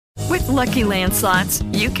Lucky Land Slots,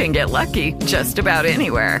 you can get lucky just about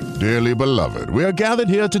anywhere. Dearly beloved, we are gathered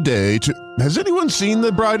here today to... Has anyone seen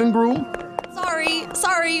the bride and groom?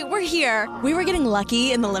 Sorry, we're here. We were getting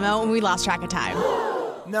lucky in the limo and we lost track of time.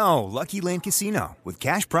 No, Lucky Land Casino, with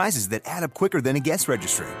cash prizes that add up quicker than a guest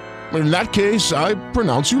registry. In that case, I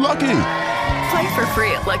pronounce you lucky. Play for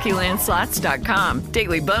free at LuckyLandSlots.com.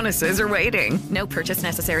 Daily bonuses are waiting. No purchase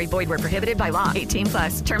necessary. Void where prohibited by law.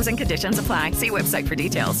 18+. Terms and conditions apply. See website for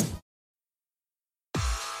details.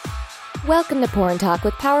 Welcome to Porn Talk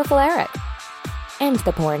with Powerful Eric. End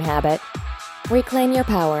the porn habit. Reclaim your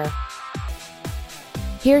power.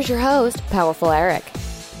 Here's your host, Powerful Eric.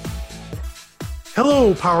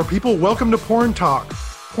 Hello, power people. Welcome to Porn Talk.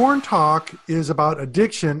 Porn Talk is about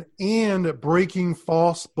addiction and breaking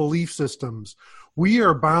false belief systems. We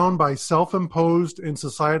are bound by self-imposed and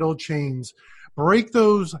societal chains. Break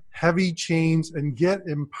those heavy chains and get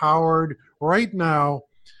empowered right now.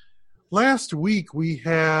 Last week, we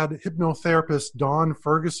had hypnotherapist Dawn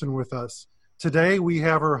Ferguson with us. Today, we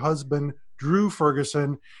have her husband, Drew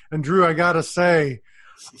Ferguson. And Drew, I got to say,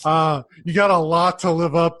 you got a lot to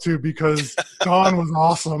live up to because Dawn was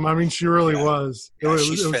awesome. I mean, she really was.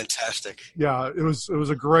 She's fantastic. Yeah, it was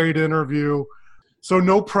a great interview. So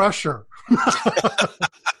no pressure. I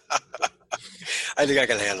think I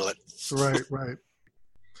can handle it. Right.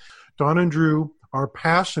 Dawn and Drew are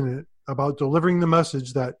passionate about delivering the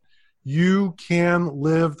message that you can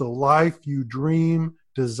live the life you dream,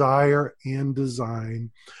 desire, and design.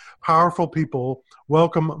 Powerful people,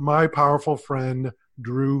 welcome my powerful friend,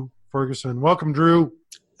 Drew Ferguson. Welcome, Drew.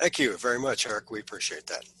 Thank you very much, Eric. We appreciate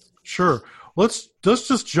that. Sure. Let's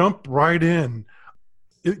just jump right in.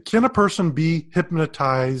 Can a person be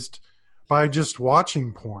hypnotized by just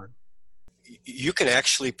watching porn? You can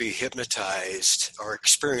actually be hypnotized or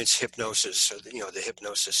experience hypnosis, or the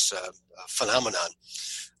hypnosis phenomenon,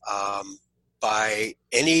 by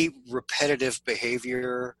any repetitive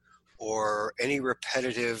behavior or any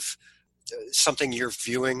repetitive something you're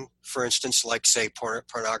viewing, for instance, like say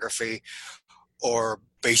pornography or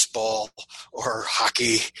baseball or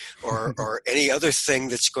hockey or any other thing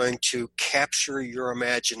that's going to capture your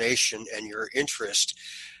imagination and your interest.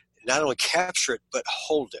 Not only capture it, but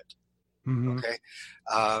hold it. Mm-hmm. Okay.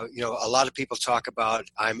 A lot of people talk about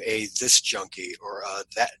I'm a this junkie or a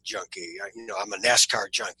that junkie. I'm a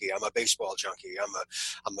NASCAR junkie. I'm a baseball junkie.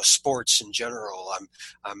 I'm a sports in general.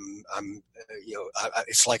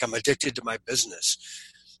 It's like I'm addicted to my business.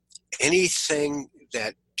 Anything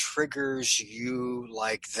that triggers you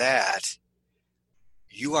like that,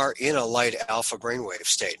 you are in a light alpha brainwave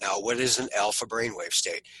state. Now, what is an alpha brainwave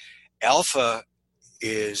state? Alpha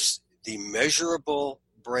is the measurable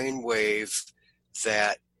brainwave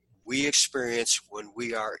that we experience when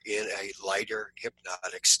we are in a lighter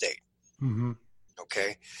hypnotic state. Mm-hmm.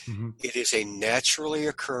 Okay? Mm-hmm. It is a naturally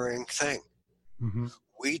occurring thing. Mm-hmm.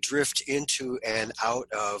 We drift into and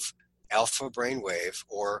out of alpha brainwave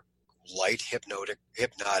or light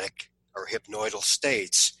hypnotic or hypnoidal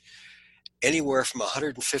states anywhere from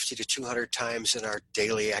 150 to 200 times in our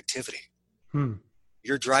daily activity.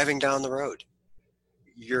 You're driving down the road.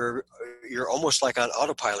 You're almost like on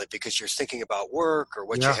autopilot because you're thinking about work or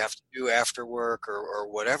what you have to do after work or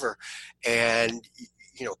whatever. And,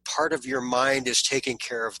 part of your mind is taking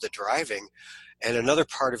care of the driving and another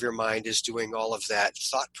part of your mind is doing all of that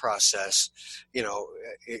thought process.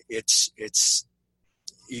 It's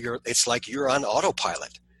like you're on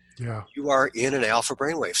autopilot. Yeah. You are in an alpha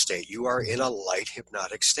brainwave state. You are in a light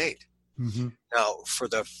hypnotic state. Mm-hmm. Now, for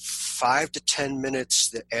the 5 to 10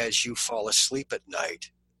 minutes as you fall asleep at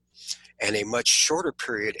night, and a much shorter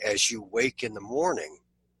period as you wake in the morning,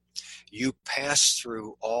 you pass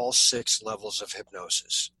through all 6 levels of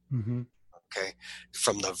hypnosis. Mm-hmm. Okay,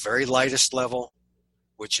 from the very lightest level,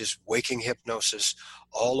 which is waking hypnosis,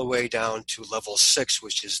 all the way down to level 6,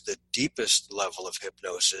 which is the deepest level of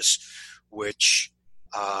hypnosis, which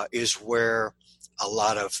is where a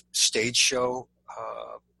lot of stage show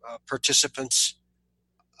participants,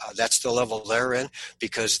 that's the level they're in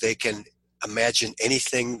because they can imagine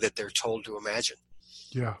anything that they're told to imagine.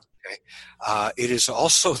 Yeah. Okay. It is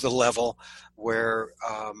also the level where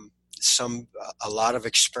a lot of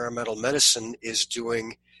experimental medicine is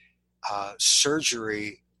doing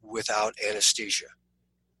surgery without anesthesia,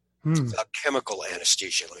 without chemical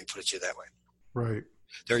anesthesia. Let me put it to you that way. Right.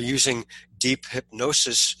 They're using deep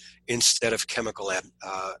hypnosis instead of chemical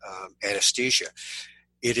anesthesia.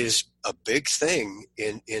 It is a big thing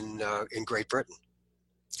in Great Britain.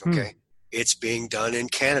 Okay. It's being done in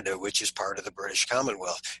Canada, which is part of the British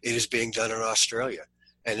Commonwealth. It is being done in Australia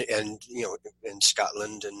and in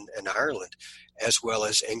Scotland and Ireland, as well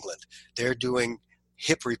as England. They're doing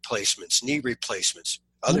hip replacements, knee replacements,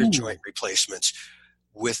 other joint replacements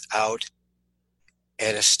without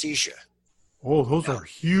anesthesia. Oh, those are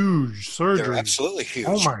huge surgeries. They're absolutely huge.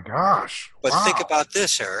 Oh my gosh. But wow. think about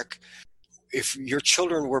this, Eric. If your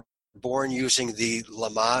children were born using the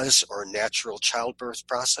Lamaze or natural childbirth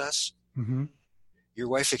process, your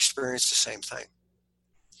wife experienced the same thing.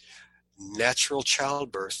 Natural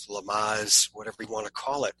childbirth, Lamaze, whatever you want to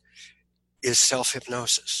call it, is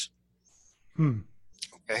self-hypnosis.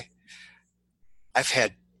 Okay? I've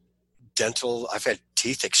had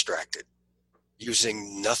teeth extracted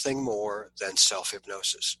using nothing more than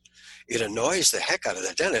self-hypnosis. It annoys the heck out of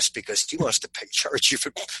the dentist because he wants to charge you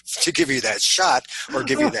to give you that shot or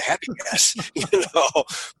give you the happy gas,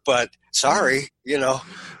 but sorry,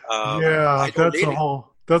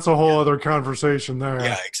 that's a whole other conversation there.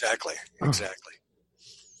 Yeah, exactly.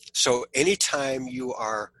 So anytime you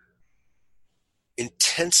are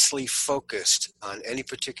intensely focused on any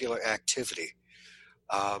particular activity,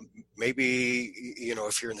 maybe,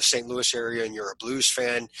 if you're in the St. Louis area and you're a blues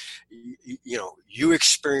fan, you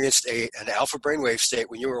experienced an alpha brainwave state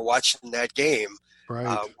when you were watching that game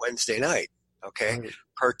Wednesday night, okay? Right.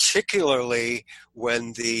 Particularly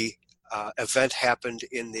when the event happened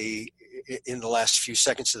in the last few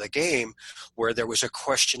seconds of the game where there was a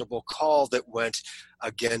questionable call that went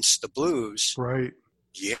against the Blues. Right.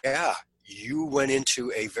 Yeah. You went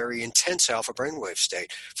into a very intense alpha brainwave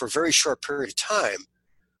state for a very short period of time,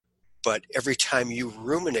 but every time you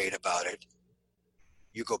ruminate about it,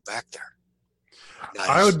 you go back there.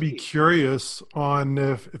 I would be curious on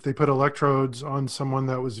if they put electrodes on someone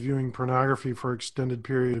that was viewing pornography for an extended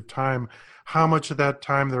period of time, how much of that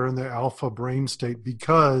time they're in the alpha brain state.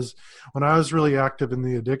 Because when I was really active in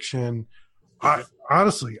the addiction, I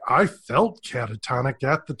felt catatonic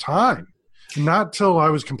at the time. Not till I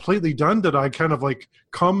was completely done did I kind of like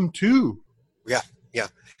come to. Yeah.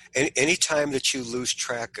 Any time that you lose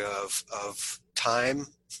track of time,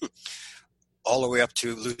 all the way up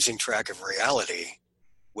to losing track of reality,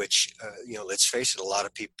 which let's face it, a lot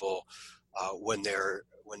of people when they're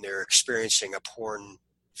experiencing a porn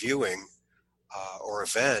viewing or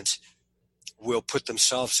event will put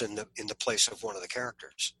themselves in the place of one of the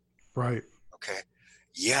characters. Right. Okay.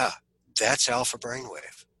 Yeah, that's alpha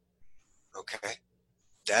brainwave. Okay,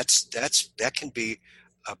 that can be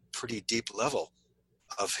a pretty deep level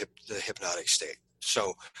of the hypnotic state.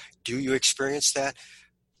 So, do you experience that?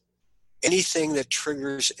 Anything that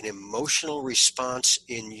triggers an emotional response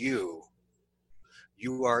in you,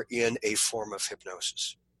 you are in a form of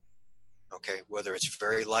hypnosis. Okay, whether it's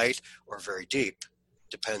very light or very deep,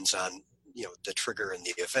 depends on the trigger in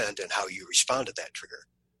the event and how you respond to that trigger.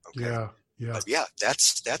 Okay? Yeah. But yeah,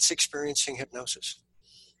 that's experiencing hypnosis.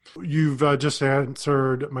 You've just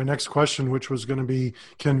answered my next question, which was going to be,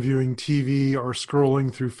 can viewing TV or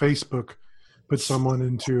scrolling through Facebook put someone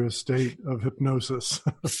into a state of hypnosis?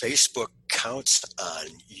 Facebook counts on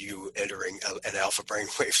you entering an alpha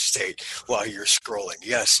brainwave state while you're scrolling.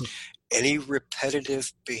 Yes, any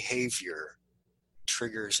repetitive behavior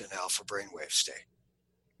triggers an alpha brainwave state.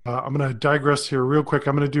 I'm going to digress here real quick.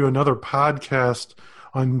 I'm going to do another podcast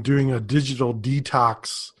on doing a digital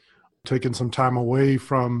detox, taking some time away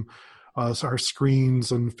from our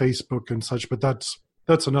screens and Facebook and such, but that's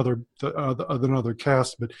another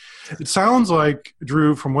cast. But it sounds like,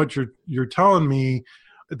 Drew, from what you're telling me,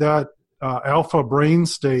 that alpha brain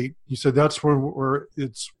state, you said that's where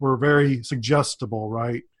we're very suggestible,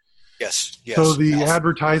 right? Yes. So the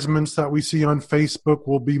advertisements that we see on Facebook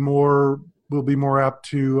will be more apt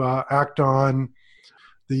to act on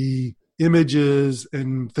the images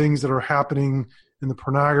and things that are happening in the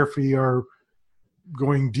pornography are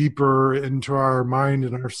going deeper into our mind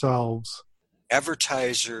and ourselves.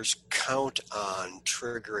 Advertisers count on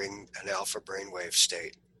triggering an alpha brainwave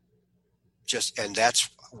state. And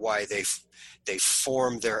that's why they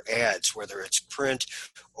form their ads, whether it's print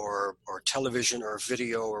or television or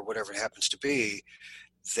video or whatever it happens to be.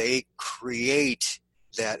 They create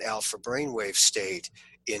that alpha brainwave state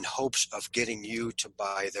in hopes of getting you to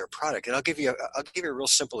buy their product. And I'll give you a real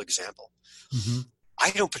simple example. Mm-hmm.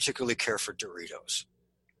 I don't particularly care for Doritos.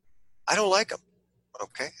 I don't like them.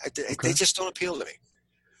 Okay? They just don't appeal to me.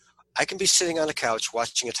 I can be sitting on a couch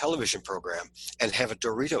watching a television program and have a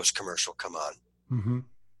Doritos commercial come on. Mm-hmm.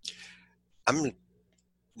 I'm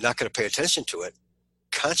not going to pay attention to it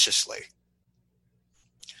consciously.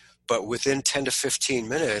 But within 10 to 15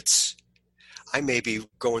 minutes, I may be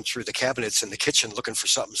going through the cabinets in the kitchen looking for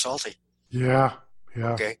something salty. Yeah.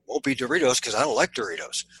 Okay. Won't be Doritos because I don't like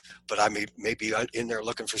Doritos. But I may be in there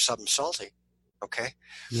looking for something salty. Okay.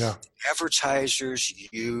 Yeah. Advertisers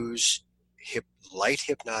use light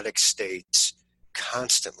hypnotic states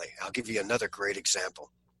constantly. I'll give you another great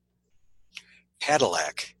example.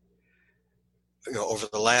 Cadillac, over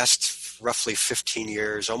the last roughly 15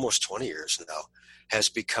 years, almost 20 years now, has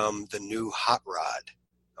become the new hot rod,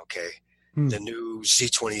 okay? The new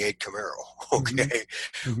Z28 Camaro, okay?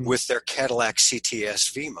 With their Cadillac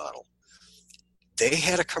CTS-V model. They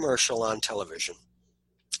had a commercial on television,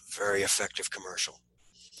 very effective commercial.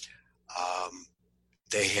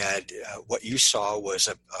 They had, what you saw was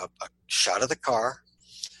a shot of the car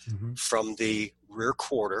from the rear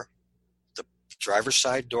quarter. The driver's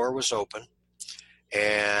side door was open,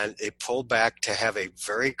 and it pulled back to have a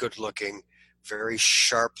very good-looking, very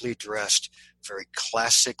sharply dressed, very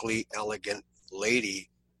classically elegant lady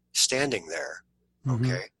standing there,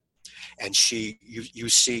 okay? And you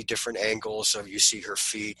see different angles of, you see her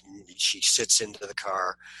feet, and she sits into the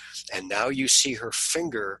car, and now you see her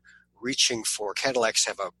finger reaching for, Cadillacs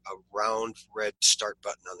have a round red start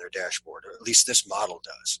button on their dashboard, or at least this model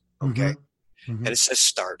does, okay? And it says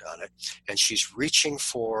start on it. And she's reaching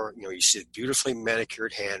for, you see a beautifully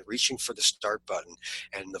manicured hand reaching for the start button.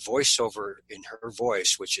 And the voiceover in her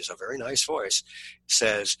voice, which is a very nice voice,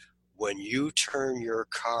 says, when you turn your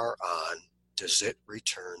car on, does it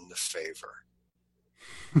return the favor?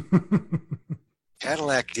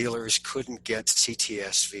 Cadillac dealers couldn't get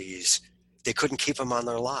CTS-Vs. They couldn't keep them on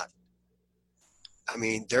their lot. I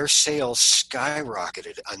mean, their sales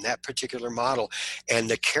skyrocketed on that particular model, and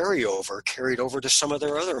the carried over to some of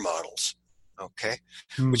their other models, okay?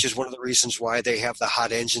 Which is one of the reasons why they have the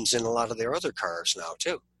hot engines in a lot of their other cars now,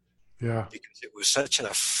 too. Yeah. Because it was such an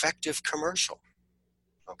effective commercial,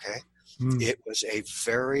 okay? It was a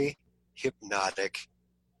very hypnotic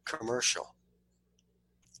commercial.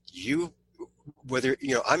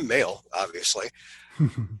 I'm male, obviously.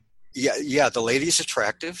 Yeah, the lady's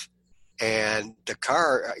attractive. And the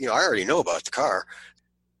car, I already know about the car.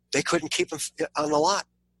 They couldn't keep them on the lot,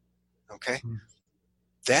 okay?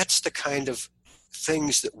 That's the kind of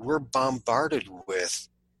things that we're bombarded with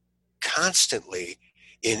constantly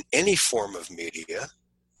in any form of media.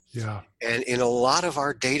 Yeah. And in a lot of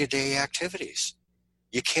our day-to-day activities.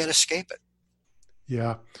 You can't escape it.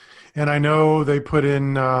 Yeah. And I know they put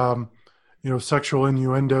in, sexual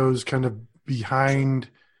innuendos kind of behind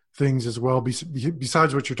things as well,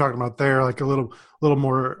 besides what you're talking about there, like a little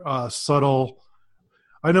more subtle.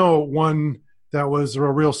 I know one that was a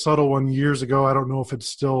real subtle one years ago. I don't know if it's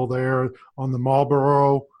still there, on the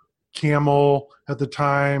Marlboro Camel at the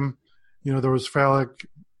time. There was phallic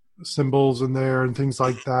symbols in there and things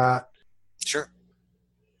like that. Sure.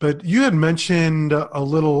 But you had mentioned a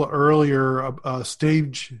little earlier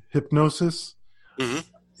stage hypnosis.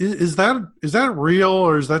 Is that real,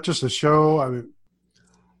 or is that just a show? I mean,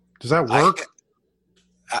 does that work?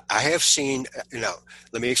 I have seen,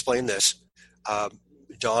 let me explain this.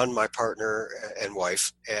 Dawn, my partner and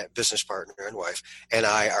wife, business partner and wife, and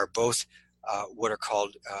I are both what are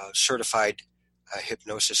called certified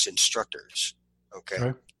hypnosis instructors,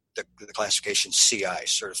 okay? The classification CI,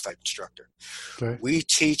 certified instructor. Okay. We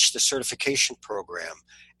teach the certification program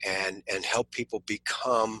and help people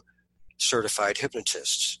become certified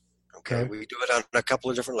hypnotists, okay? We do it on a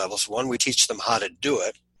couple of different levels. One, we teach them how to do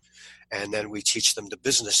it. And then we teach them the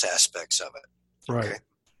business aspects of it. Okay? Right.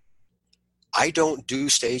 I don't do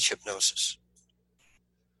stage hypnosis.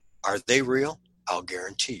 Are they real? I'll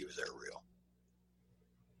guarantee you they're real.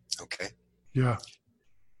 Okay? Yeah.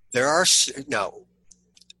 There are, now,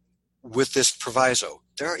 with this proviso,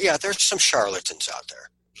 there's some charlatans out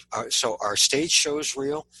there. So are stage shows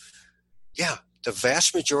real? Yeah. The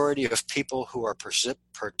vast majority of people who are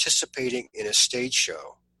participating in a stage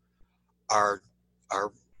show are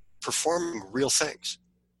performing real things.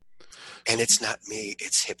 And it's not me,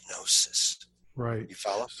 it's hypnosis. Right. You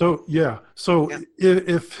follow? So, yeah. So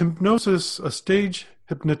if hypnosis, a stage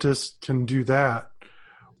hypnotist can do that,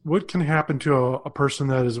 what can happen to a person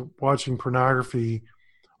that is watching pornography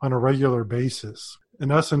on a regular basis?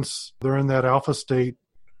 In essence, they're in that alpha state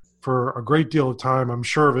for a great deal of time. I'm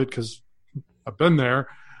sure of it because I've been there.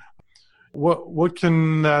 What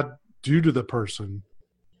can that do to the person?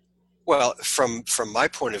 Well, from my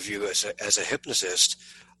point of view as a hypnotist,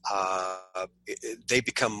 they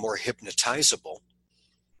become more hypnotizable.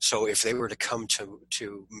 So if they were to come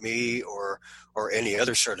to me or any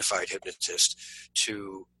other certified hypnotist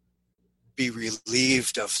to be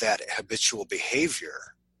relieved of that habitual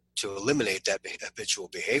behavior, to eliminate that habitual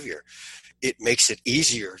behavior, it makes it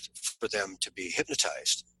easier for them to be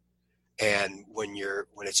hypnotized. And when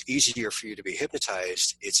it's easier for you to be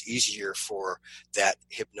hypnotized, it's easier for that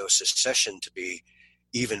hypnosis session to be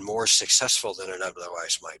even more successful than it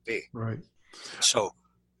otherwise might be. Right. So.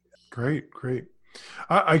 Great.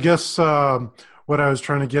 I guess what what I was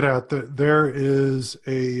trying to get at. There is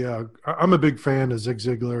I'm a big fan of Zig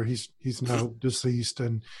Ziglar. He's now deceased,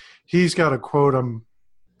 and he's got a quote. I'm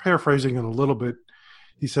paraphrasing it a little bit.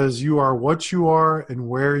 He says, "You are what you are and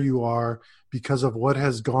where you are because of what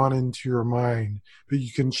has gone into your mind, but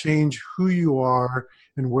you can change who you are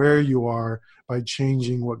and where you are by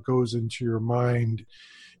changing what goes into your mind."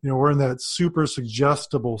 We're in that super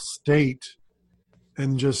suggestible state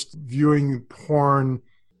and just viewing porn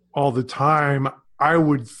all the time. I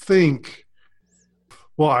would think,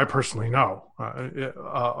 well, I personally know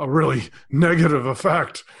a really negative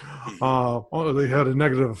effect. They had a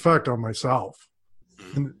negative effect on myself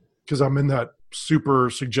because I'm in that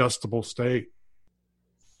super suggestible state.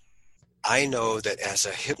 I know that as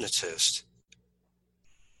a hypnotist,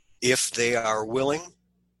 if they are willing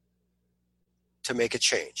to make a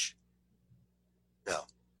change. Now,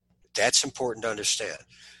 that's important to understand.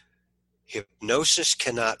 Hypnosis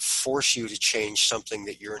cannot force you to change something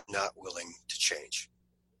that you're not willing to change,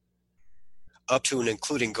 up to and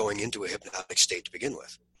including going into a hypnotic state to begin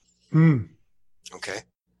with. Okay?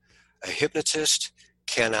 A hypnotist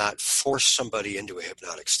cannot force somebody into a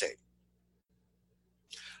hypnotic state.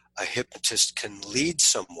 A hypnotist can lead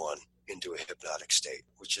someone into a hypnotic state,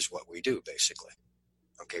 which is what we do basically.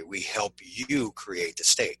 Okay, we help you create the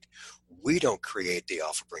state. We don't create the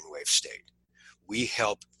alpha brainwave state. We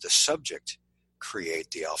help the subject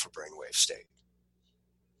create the alpha brainwave state.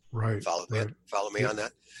 Right. Follow me on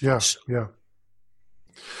that? Yeah, yeah.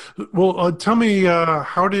 Well, tell me,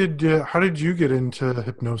 how did you get into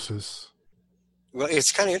hypnosis? Well,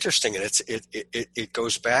 it's kind of interesting, and it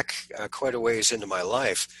goes back quite a ways into my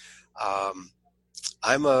life.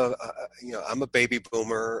 I'm a baby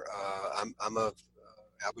boomer.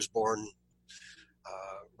 I was born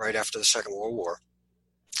right after the Second World War.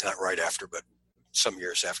 Not right after, but some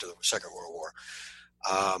years after the Second World War.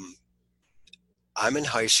 I'm in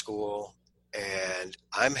high school, and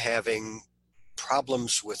I'm having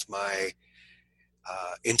problems with my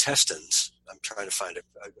intestines. I'm trying to find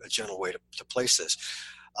a gentle way to place this.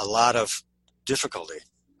 A lot of difficulty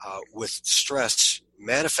with stress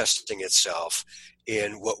manifesting itself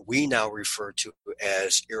in what we now refer to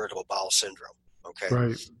as irritable bowel syndrome. Okay,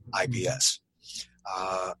 right. IBS.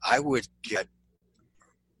 I would get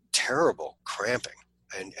terrible cramping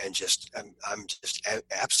and I'm just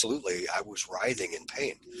absolutely, I was writhing in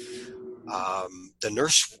pain. The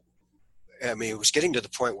nurse, it was getting to the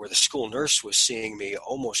point where the school nurse was seeing me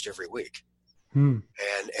almost every week. And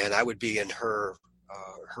I would be in her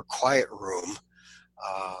quiet room,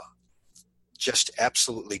 just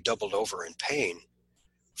absolutely doubled over in pain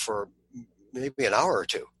for maybe an hour or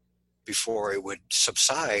two before it would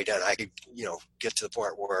subside, and I could, get to the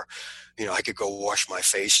point where, I could go wash my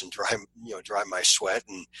face and dry my sweat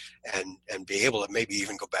and be able to maybe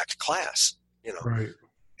even go back to class, Right.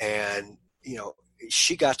 And,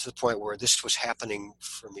 she got to the point where this was happening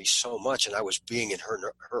for me so much, and I was being in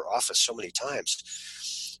her office so many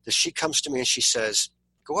times that she comes to me and she says,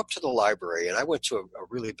 "Go up to the library." And I went to a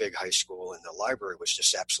really big high school, and the library was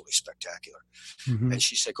just absolutely spectacular. Mm-hmm. And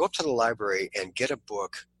she said, "Go up to the library and get a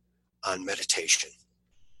book on meditation.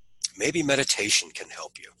 Maybe meditation can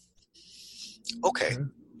help you." Okay,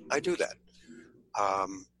 I do that.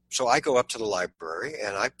 So I go up to the library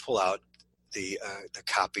and I pull out the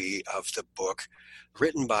copy of the book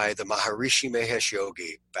written by the Maharishi Mahesh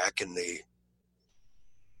Yogi back in the,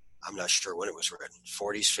 I'm not sure when it was written,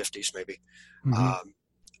 40s, 50s maybe,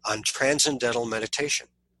 on transcendental meditation.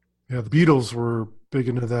 Yeah, the Beatles were big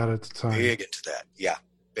into that at the time. Big into that, yeah,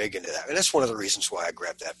 big into that. And that's one of the reasons why I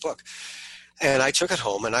grabbed that book. And I took it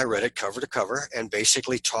home and I read it cover to cover and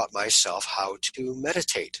basically taught myself how to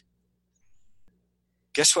meditate.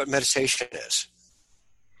 Guess what meditation is?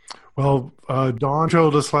 Well, Dawn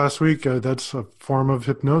told us last week that's a form of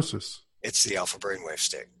hypnosis. It's the alpha brainwave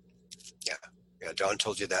state. Yeah, Dawn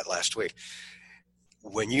told you that last week.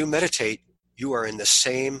 When you meditate, you are in the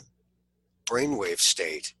same brainwave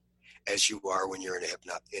state as you are when you're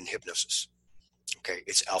in hypnosis. Okay,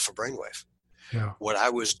 it's alpha brainwave. Yeah. What I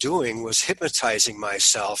was doing was hypnotizing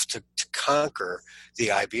myself to conquer the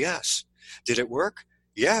IBS. Did it work?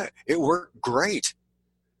 Yeah, it worked great.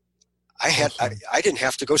 Awesome. I didn't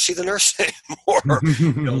have to go see the nurse anymore,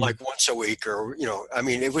 like once a week or,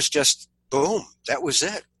 it was just boom. That was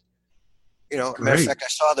it. Matter of fact, I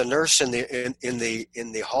saw the nurse in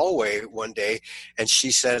the hallway one day, and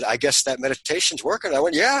she said, "I guess that meditation's working." I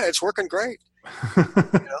went, "Yeah, it's working great."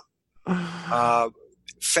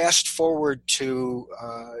 Fast forward to,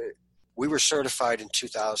 we were certified in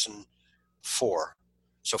 2004.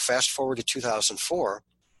 So fast forward to 2004,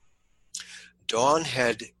 Dawn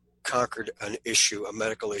had conquered an issue, a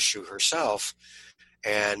medical issue herself,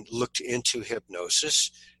 and looked into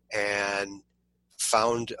hypnosis and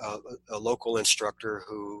found a local instructor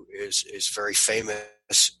who is very famous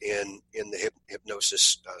in the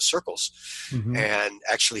hypnosis circles. Mm-hmm. And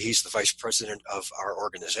actually, he's the vice president of our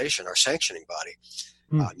organization, our sanctioning body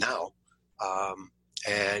now.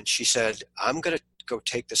 And she said, I'm going to go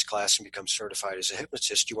take this class and become certified as a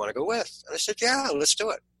hypnotist. Do you want to go with? And I said, yeah, let's do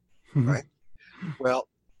it. Mm-hmm. Right. Well,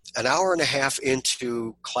 an hour and a half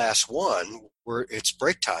into class one, it's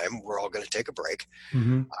break time. We're all going to take a break.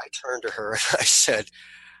 Mm-hmm. I turned to her and I said,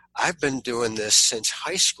 I've been doing this since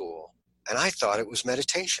high school, and I thought it was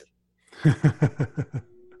meditation.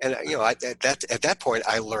 And at that point,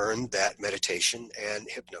 I learned that meditation and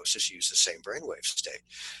hypnosis use the same brainwave state.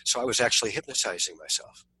 So I was actually hypnotizing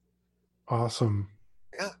myself. Awesome.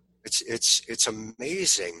 Yeah, it's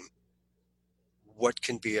amazing what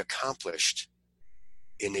can be accomplished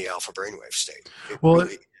in the alpha brainwave state. It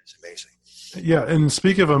really is amazing. Yeah, and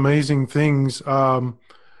speak of amazing things, do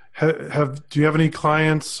you have any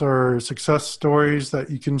clients or success stories that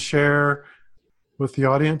you can share with the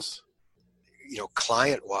audience?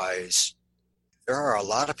 Client-wise, there are a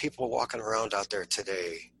lot of people walking around out there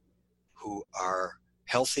today who are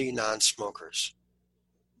healthy non-smokers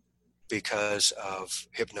because of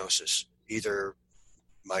hypnosis. Either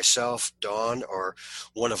myself, Dawn, or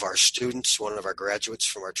one of our students, one of our graduates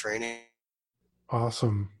from our training.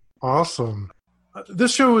 Awesome.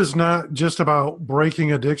 This show is not just about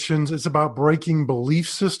breaking addictions. It's about breaking belief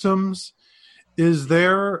systems. Is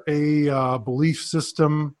there a belief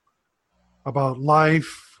system about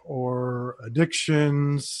life or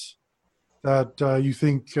addictions that you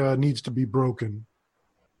think needs to be broken?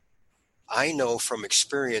 I know from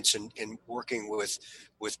experience in working with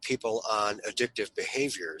people on addictive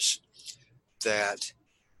behaviors that,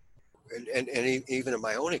 and even in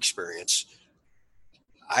my own experience,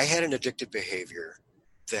 I had an addictive behavior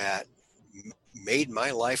that made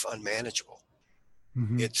my life unmanageable.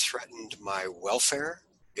 Mm-hmm. It threatened my welfare.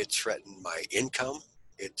 It threatened my income.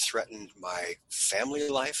 It threatened my family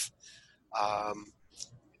life. I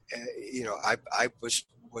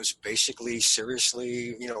was basically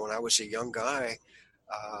seriously, when I was a young guy,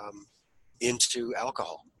 into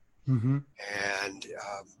alcohol. Mm-hmm. And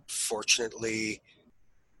fortunately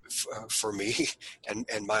for me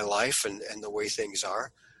and my life and the way things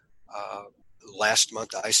are, last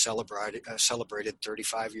month I celebrated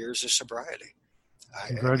 35 years of sobriety.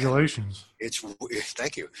 Congratulations.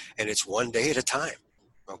 Thank you. And it's one day at a time.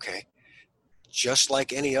 Okay. Just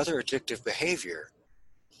like any other addictive behavior,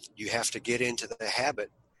 you have to get into the habit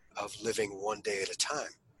of living one day at a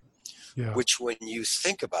time, which when you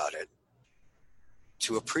think about it,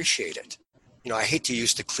 to appreciate it. I hate to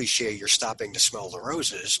use the cliche, you're stopping to smell the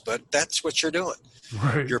roses, but that's what you're doing.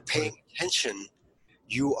 Right. You're paying attention.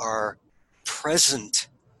 You are present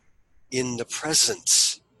in the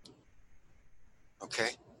presence.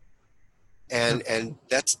 Okay. And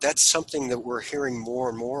that's something that we're hearing more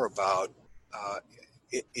and more about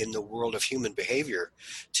in the world of human behavior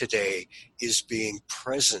today, is being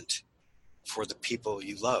present for the people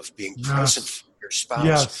you love, being present for your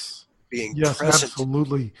spouse, being present.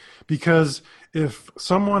 Absolutely. Because if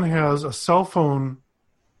someone has a cell phone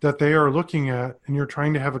that they are looking at and you're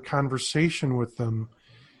trying to have a conversation with them,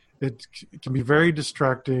 it can be very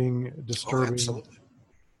distracting, disturbing. Oh, absolutely.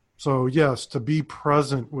 So yes, to be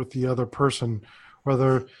present with the other person,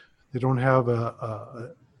 whether they don't have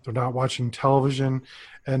they're not watching television,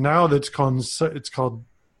 and now it's called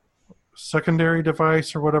secondary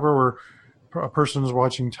device or whatever, where a person is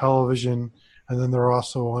watching television and then they're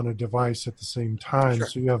also on a device at the same time. Sure.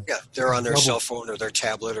 So you have they're on their cell phone or their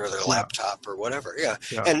tablet or their laptop or whatever. Yeah.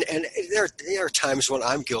 And there are times when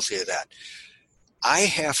I'm guilty of that. I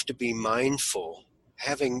have to be mindful.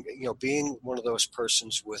 Being one of those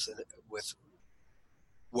persons with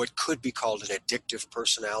what could be called an addictive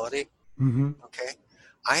personality, mm-hmm. okay,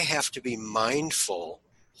 I have to be mindful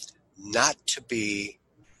not to be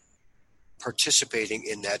participating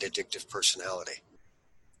in that addictive personality.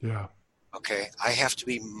 Yeah. Okay, I have to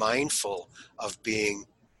be mindful of being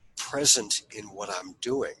present in what I'm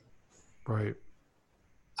doing. Right.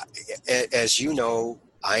 As you know,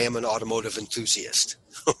 I am an automotive enthusiast.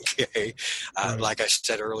 Okay, right. Like I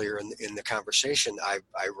said earlier in the conversation, I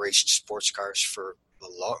raced sports cars for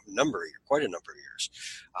quite a number of years.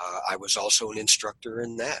 I was also an instructor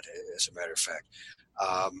in that, as a matter of fact.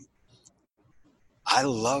 I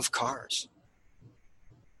love cars.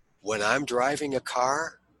 When I'm driving a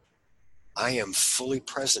car, I am fully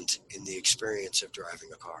present in the experience of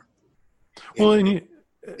driving a car. Well, and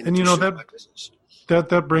you know that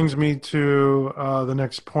That brings me to the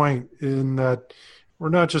next point, in that we're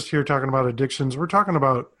not just here talking about addictions. We're talking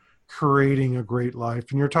about creating a great life.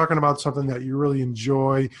 And you're talking about something that you really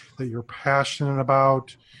enjoy, that you're passionate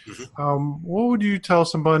about. What would you tell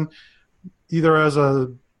someone, either as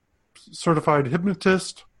a certified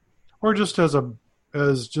hypnotist or just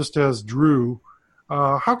as Drew,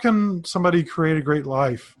 how can somebody create a great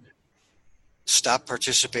life? Stop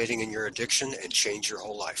participating in your addiction and change your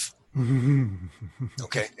whole life.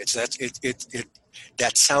 Okay,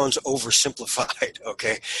 that sounds oversimplified.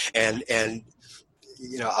 Okay, and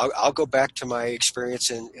I'll go back to my experience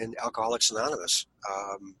in Alcoholics Anonymous.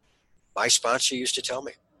 My sponsor used to tell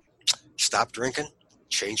me, stop drinking,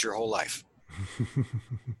 change your whole life.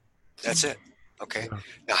 That's it. Okay. Yeah.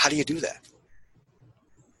 Now, how do you do that?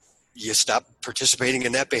 You stop participating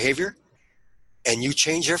in that behavior and you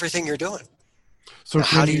change everything you're doing. So now,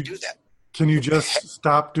 how do you do that? Can you just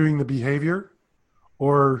stop doing the behavior,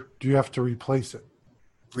 or do you have to replace it?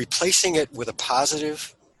 Replacing it with a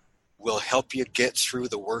positive will help you get through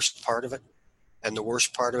the worst part of it. And the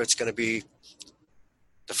worst part of it's going to be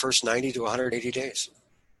the first 90 to 180 days.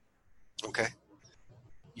 Okay.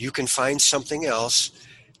 You can find something else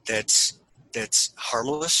that's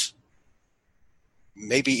harmless,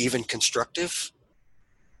 maybe even constructive,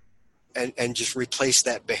 and just replace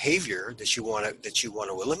that behavior that you want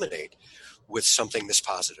to eliminate with something that's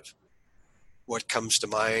positive. What comes to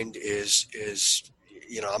mind is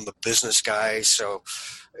I'm a business guy, so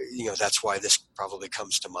that's why this probably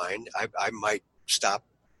comes to mind. I might stop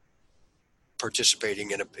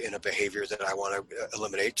participating in a behavior that I want to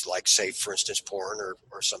eliminate, like, say, for instance, porn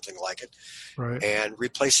or something like it, right, and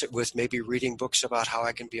replace it with maybe reading books about how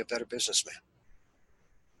I can be a better businessman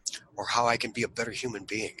or how I can be a better human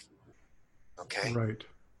being. Okay. Right.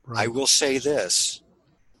 I will say this.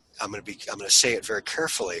 I'm going to say it very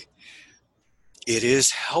carefully. It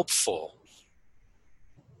is helpful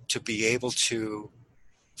to be able to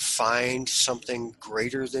find something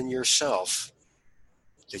greater than yourself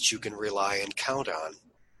that you can rely and count on,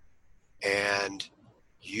 and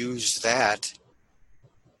use that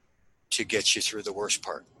to get you through the worst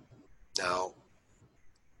part. Now,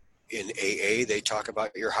 in AA, they talk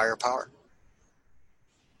about your higher power.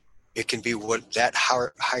 It can be what that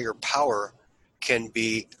higher power can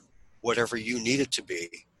be, whatever you need it to be,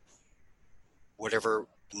 whatever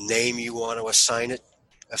name you want to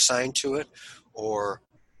assign to it, or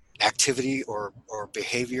activity or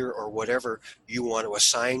behavior or whatever you want to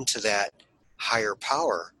assign to that higher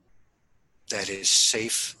power that is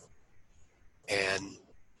safe and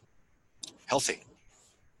healthy.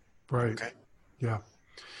 Right. Okay. Yeah.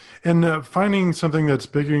 And finding something that's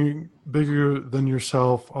bigger than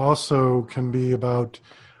yourself also can be about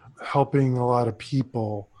helping a lot of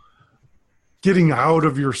people, getting out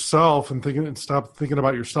of yourself and stop thinking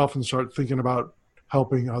about yourself and start thinking about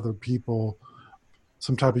helping other people,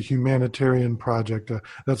 some type of humanitarian project.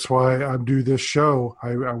 That's why I do this show.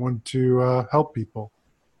 I want to help people.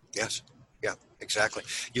 Yes. Yeah, exactly.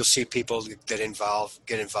 You'll see people that get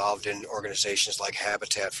involved in organizations like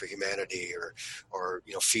Habitat for Humanity or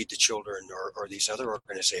Feed the Children or these other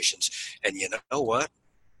organizations. And you know what?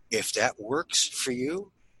 If that works for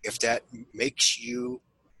you, if that makes you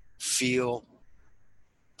feel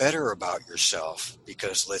better about yourself,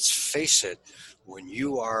 because let's face it, when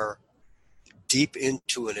you are deep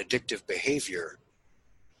into an addictive behavior,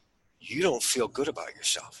 you don't feel good about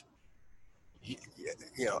yourself.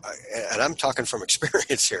 And I'm talking from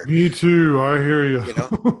experience here. Me too. I hear you.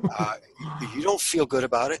 You don't feel good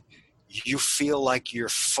about it. You feel like you're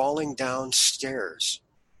falling downstairs,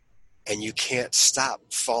 and you can't stop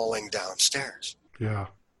falling downstairs. Yeah.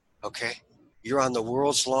 Okay? You're on the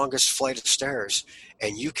world's longest flight of stairs,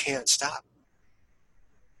 and you can't stop.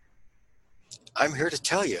 I'm here to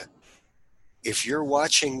tell you, if you're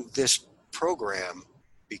watching this program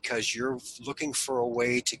because you're looking for a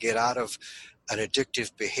way to get out of an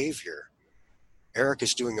addictive behavior, Eric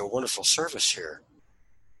is doing a wonderful service here.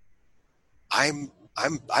 I've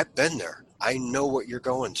been there. I know what you're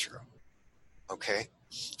going through. Okay?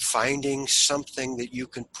 Finding something that you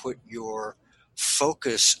can put your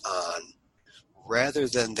focus on rather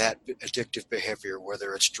than that addictive behavior,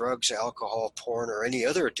 whether it's drugs, alcohol, porn, or any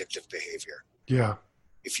other addictive behavior. Yeah.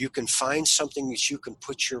 If you can find something that you can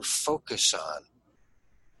put your focus on,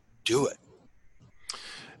 do it.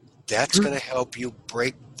 That's going to help you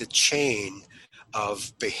break the chain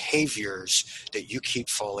of behaviors that you keep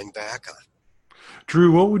falling back on.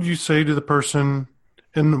 Drew, what would you say to the person,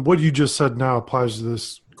 and what you just said now applies to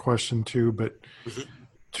this question too, but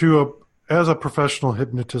to as a professional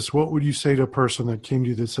hypnotist, what would you say to a person that came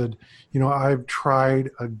to you that said, I've tried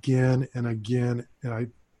again and again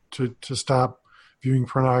to stop viewing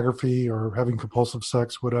pornography or having compulsive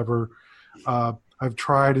sex, whatever. I've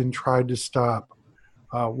tried and tried to stop.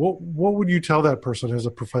 What would you tell that person as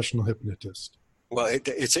a professional hypnotist? Well,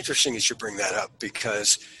 it's interesting that you bring that up,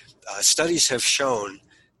 because studies have shown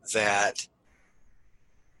that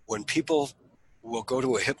when people will go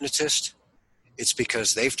to a hypnotist, it's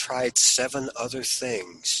because they've tried 7 other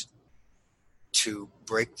things to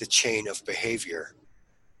break the chain of behavior,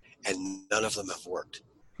 and none of them have worked.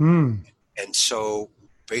 And so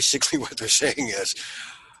basically what they're saying is,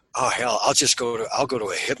 oh hell, I'll go to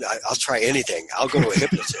a hypnotist. I'll try anything. I'll go to a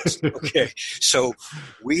hypnotist. Okay. So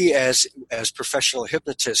we as professional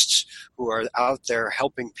hypnotists who are out there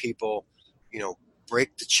helping people,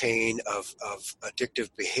 break the chain of addictive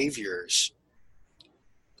behaviors,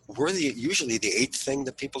 we're usually the 8th thing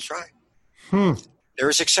that people try.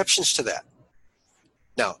 There's exceptions to that.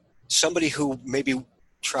 Now, somebody who maybe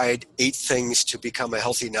tried 8 things to become a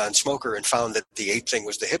healthy non-smoker and found that the 8th thing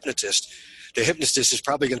was the hypnotist is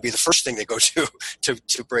probably going to be the first thing they go to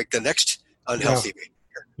break the next unhealthy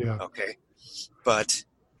behavior. Yeah. Okay. But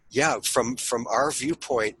yeah, from our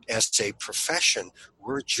viewpoint as a profession,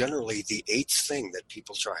 we're generally the 8th thing that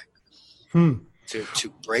people try to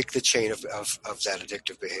break the chain of that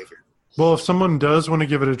addictive behavior. Well, if someone does want to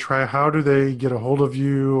give it a try, how do they get a hold of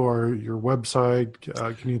you or your website?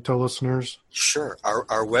 Can you tell listeners? Sure.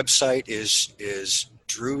 Our website is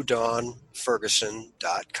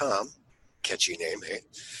drewdawnferguson.com. Catchy name, hey?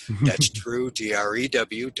 That's Drew,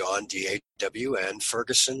 D-R-E-W, Dawn, D-A-W-N,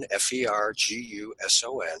 Ferguson,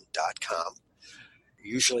 Ferguson.com.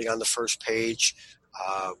 Usually on the first page,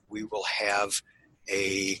 we will have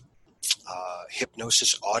a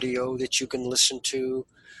hypnosis audio that you can listen to,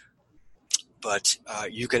 but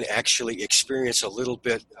you can actually experience a little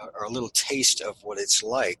bit or a little taste of what it's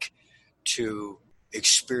like to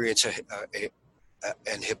experience an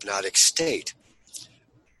hypnotic state.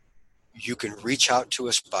 You can reach out to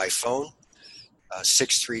us by phone,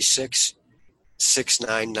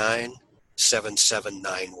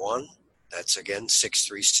 636-699-7791. That's again,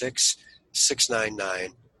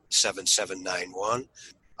 636-699-7791.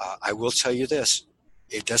 I will tell you this,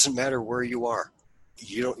 it doesn't matter where you are.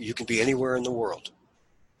 You can be anywhere in the world.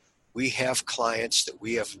 We have clients that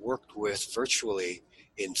we have worked with virtually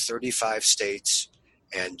in 35 states,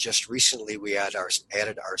 and just recently we added our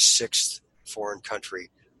 6th foreign country,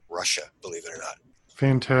 Russia, believe it or not.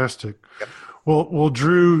 Fantastic. Yep. Well,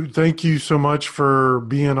 Drew, thank you so much for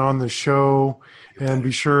being on the show, and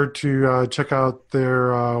be sure to check out their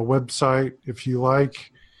website if you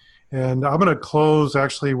like. And I'm going to close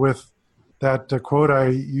actually with that quote I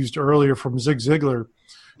used earlier from Zig Ziglar,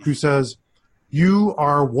 who says, "You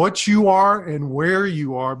are what you are and where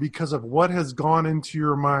you are because of what has gone into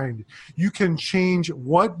your mind. You can change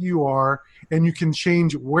what you are, and you can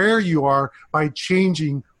change where you are by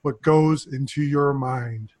changing what goes into your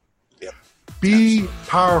mind." Yep. Be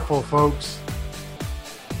powerful, folks.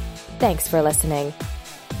 Thanks for listening.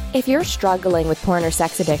 If you're struggling with porn or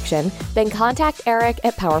sex addiction, then contact Eric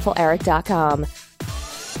at PowerfulEric.com.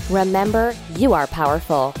 Remember, you are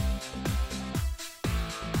powerful.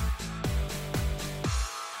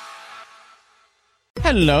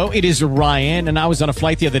 Hello, it is Ryan, and I was on a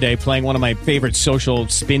flight the other day playing one of my favorite social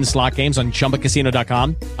spin slot games on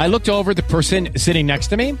ChumbaCasino.com. I looked over at the person sitting next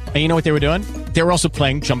to me, and you know what they were doing? They were also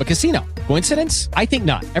playing Chumba Casino. Coincidence? I think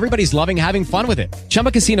not. Everybody's loving having fun with it.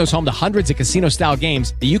 Chumba Casino is home to hundreds of casino-style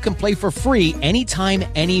games that you can play for free anytime,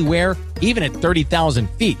 anywhere, even at 30,000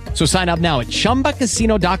 feet. So sign up now at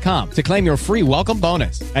ChumbaCasino.com to claim your free welcome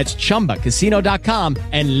bonus. That's ChumbaCasino.com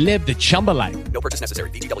and live the Chumba life. No purchase necessary.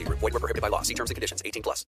 VGW. Void where prohibited by law. See terms and conditions. 18+.